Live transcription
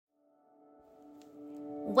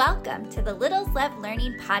Welcome to the Littles Love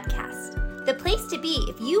Learning Podcast, the place to be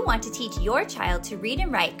if you want to teach your child to read and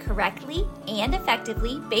write correctly and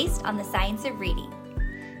effectively based on the science of reading.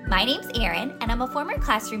 My name's Erin, and I'm a former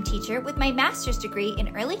classroom teacher with my master's degree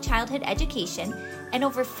in early childhood education and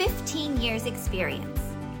over 15 years experience.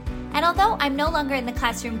 And although I'm no longer in the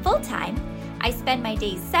classroom full-time, I spend my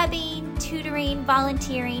days subbing, tutoring,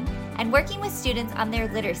 volunteering, and working with students on their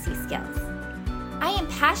literacy skills. I am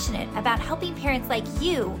passionate about helping parents like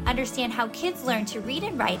you understand how kids learn to read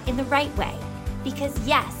and write in the right way. Because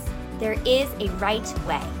yes, there is a right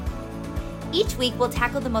way. Each week we'll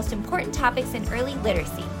tackle the most important topics in early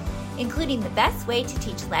literacy, including the best way to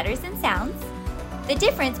teach letters and sounds, the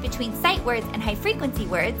difference between sight words and high-frequency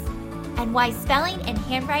words, and why spelling and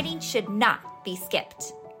handwriting should not be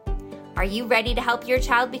skipped. Are you ready to help your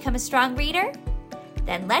child become a strong reader?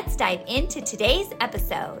 Then let's dive into today's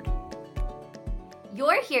episode.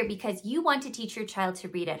 You're here because you want to teach your child to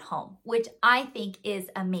read at home, which I think is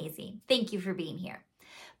amazing. Thank you for being here.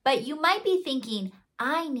 But you might be thinking,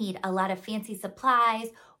 I need a lot of fancy supplies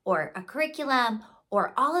or a curriculum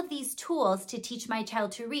or all of these tools to teach my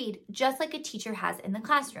child to read, just like a teacher has in the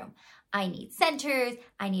classroom. I need centers,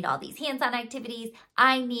 I need all these hands-on activities,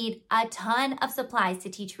 I need a ton of supplies to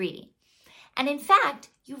teach reading. And in fact,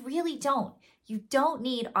 you really don't. You don't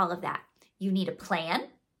need all of that. You need a plan.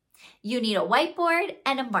 You need a whiteboard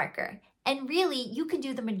and a marker. And really, you can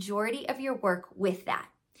do the majority of your work with that.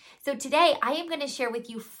 So today, I am going to share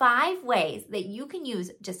with you 5 ways that you can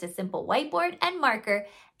use just a simple whiteboard and marker,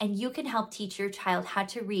 and you can help teach your child how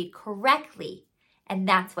to read correctly. And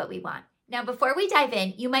that's what we want. Now, before we dive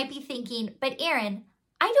in, you might be thinking, but Erin,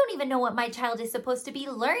 I don't even know what my child is supposed to be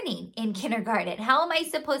learning in kindergarten. How am I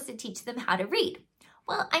supposed to teach them how to read?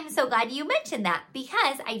 Well, I'm so glad you mentioned that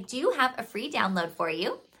because I do have a free download for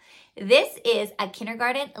you. This is a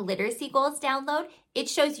kindergarten literacy goals download. It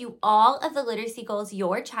shows you all of the literacy goals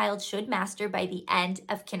your child should master by the end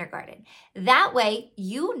of kindergarten. That way,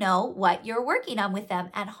 you know what you're working on with them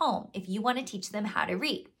at home if you want to teach them how to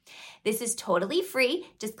read. This is totally free.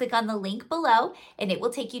 Just click on the link below and it will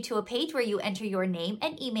take you to a page where you enter your name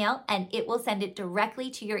and email and it will send it directly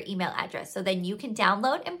to your email address. So then you can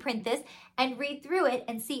download and print this and read through it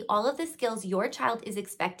and see all of the skills your child is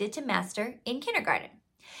expected to master in kindergarten.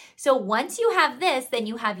 So once you have this, then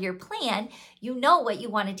you have your plan. You know what you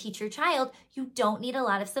want to teach your child. You don't need a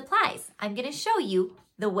lot of supplies. I'm going to show you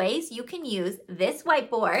the ways you can use this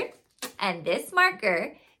whiteboard and this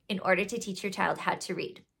marker in order to teach your child how to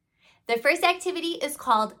read. The first activity is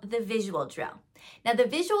called the visual drill. Now, the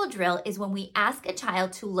visual drill is when we ask a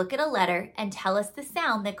child to look at a letter and tell us the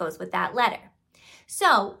sound that goes with that letter.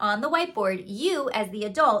 So on the whiteboard, you as the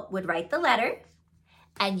adult would write the letter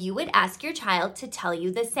and you would ask your child to tell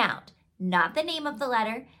you the sound, not the name of the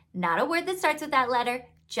letter, not a word that starts with that letter,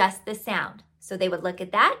 just the sound. So they would look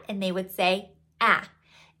at that and they would say, ah.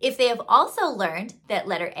 If they have also learned that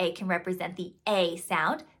letter A can represent the A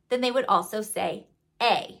sound, then they would also say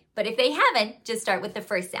A. But if they haven't, just start with the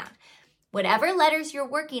first sound. Whatever letters you're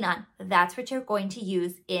working on, that's what you're going to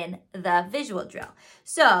use in the visual drill.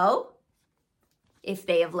 So if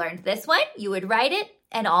they have learned this one, you would write it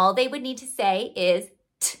and all they would need to say is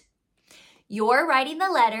T. You're writing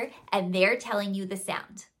the letter and they're telling you the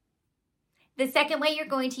sound. The second way you're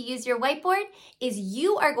going to use your whiteboard is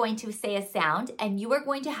you are going to say a sound and you are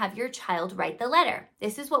going to have your child write the letter.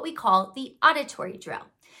 This is what we call the auditory drill.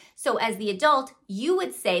 So as the adult, you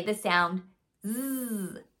would say the sound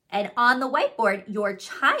Z. And on the whiteboard, your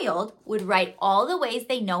child would write all the ways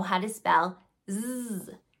they know how to spell Z.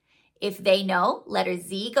 If they know letter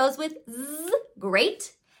Z goes with Z,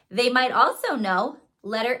 great. They might also know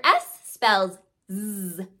letter S spells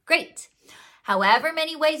Z, great. However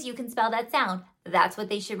many ways you can spell that sound, that's what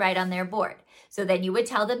they should write on their board. So then you would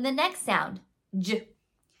tell them the next sound, J.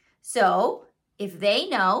 So if they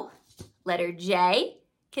know letter J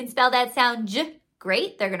can spell that sound J,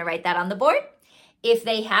 great. They're going to write that on the board. If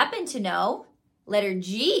they happen to know letter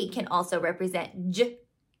G can also represent J,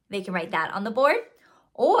 they can write that on the board.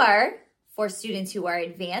 Or for students who are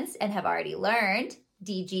advanced and have already learned,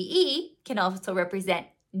 DGE can also represent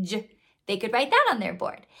J. They could write that on their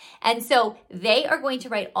board. And so they are going to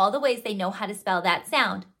write all the ways they know how to spell that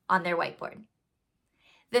sound on their whiteboard.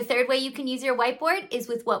 The third way you can use your whiteboard is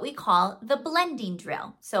with what we call the blending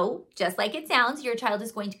drill. So just like it sounds, your child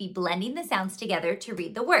is going to be blending the sounds together to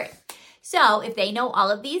read the word. So if they know all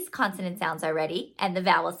of these consonant sounds already and the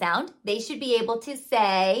vowel sound, they should be able to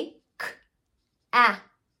say k, a,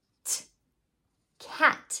 t,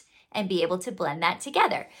 cat, and be able to blend that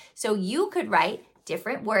together. So you could write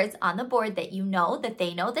different words on the board that you know that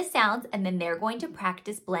they know the sounds, and then they're going to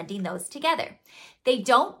practice blending those together. They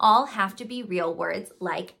don't all have to be real words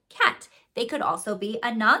like cat. They could also be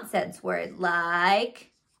a nonsense word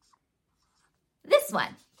like this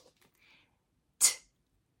one.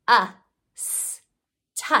 S,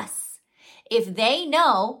 tuss. If they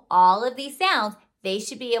know all of these sounds, they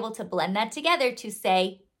should be able to blend that together to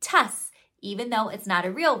say tuss, even though it's not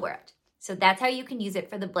a real word. So that's how you can use it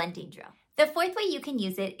for the blending drill. The fourth way you can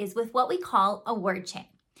use it is with what we call a word chain.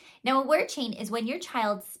 Now, a word chain is when your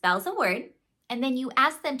child spells a word and then you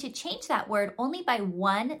ask them to change that word only by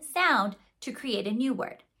one sound to create a new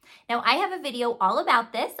word. Now, I have a video all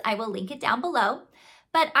about this. I will link it down below.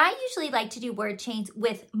 But I usually like to do word chains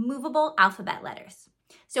with movable alphabet letters.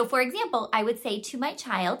 So for example, I would say to my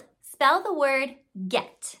child, spell the word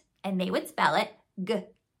get, and they would spell it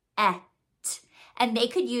g-et. And they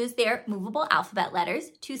could use their movable alphabet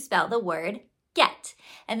letters to spell the word get.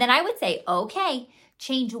 And then I would say, okay,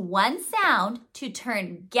 change one sound to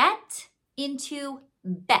turn get into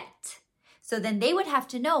bet. So then they would have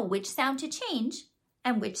to know which sound to change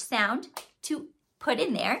and which sound to put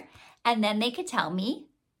in there. And then they could tell me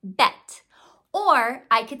bet. Or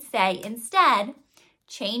I could say instead,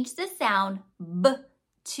 change the sound b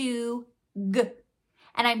to g.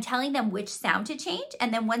 And I'm telling them which sound to change.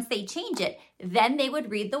 And then once they change it, then they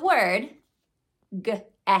would read the word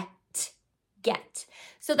g-et, get.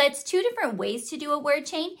 So that's two different ways to do a word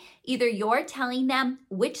chain. Either you're telling them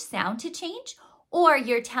which sound to change, or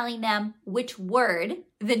you're telling them which word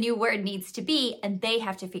the new word needs to be, and they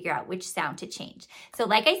have to figure out which sound to change. So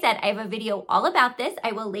like I said, I have a video all about this.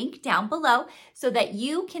 I will link down below so that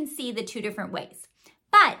you can see the two different ways.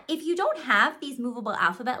 But if you don't have these movable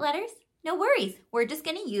alphabet letters, no worries. We're just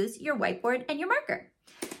going to use your whiteboard and your marker.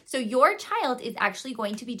 So your child is actually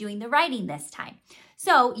going to be doing the writing this time.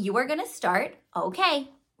 So you are going to start, okay,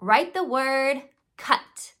 write the word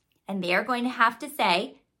cut. And they are going to have to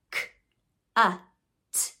say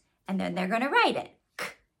k-a-t. And then they're going to write it.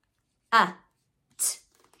 K-a-t.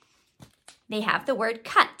 They have the word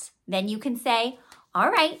cut. Then you can say,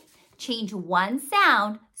 all right, change one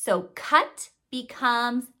sound. So cut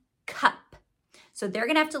becomes cup. So they're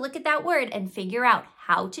going to have to look at that word and figure out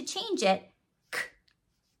how to change it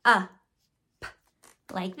k-a-p,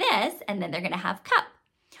 like this, and then they're going to have cup.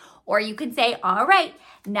 Or you can say, all right,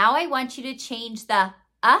 now I want you to change the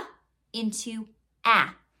into a.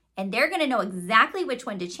 And they're going to know exactly which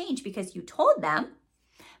one to change because you told them,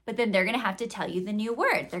 but then they're going to have to tell you the new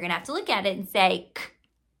word. They're going to have to look at it and say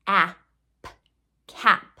k-a-p,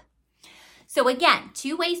 cap. So again,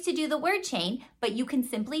 two ways to do the word chain, but you can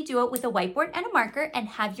simply do it with a whiteboard and a marker and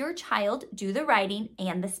have your child do the writing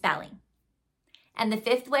and the spelling. And the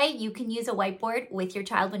fifth way you can use a whiteboard with your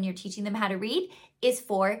child when you're teaching them how to read is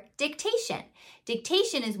for dictation.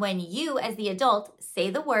 Dictation is when you, as the adult, say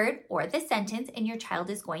the word or the sentence and your child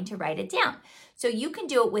is going to write it down. So you can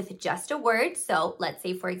do it with just a word. So let's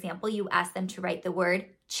say, for example, you ask them to write the word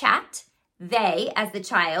chat. They, as the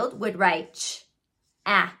child, would write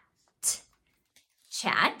ch-a.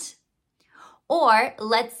 Chat. Or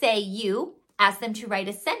let's say you ask them to write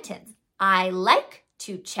a sentence. I like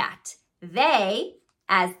to chat. They,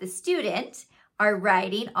 as the student, are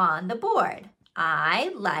writing on the board.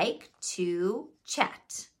 I like to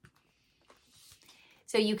chat.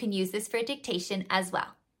 So you can use this for dictation as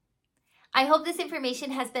well. I hope this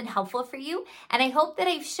information has been helpful for you, and I hope that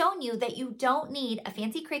I've shown you that you don't need a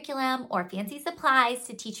fancy curriculum or fancy supplies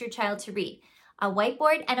to teach your child to read. A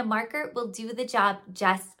whiteboard and a marker will do the job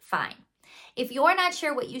just fine. If you're not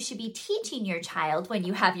sure what you should be teaching your child when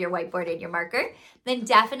you have your whiteboard and your marker, then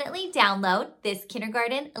definitely download this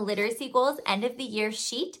Kindergarten Literacy Goals End of the Year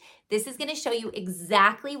sheet. This is going to show you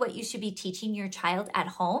exactly what you should be teaching your child at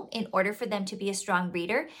home in order for them to be a strong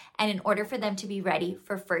reader and in order for them to be ready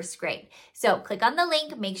for first grade. So click on the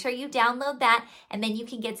link, make sure you download that, and then you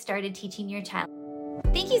can get started teaching your child.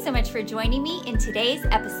 Thank you so much for joining me in today's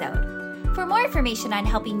episode. For more information on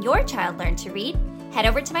helping your child learn to read, head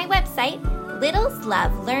over to my website,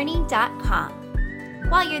 littleslovelearning.com.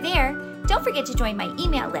 While you're there, don't forget to join my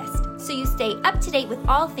email list so you stay up to date with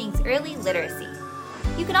all things early literacy.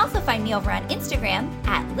 You can also find me over on Instagram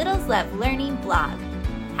at Littles Love Learning Blog.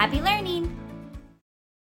 Happy learning!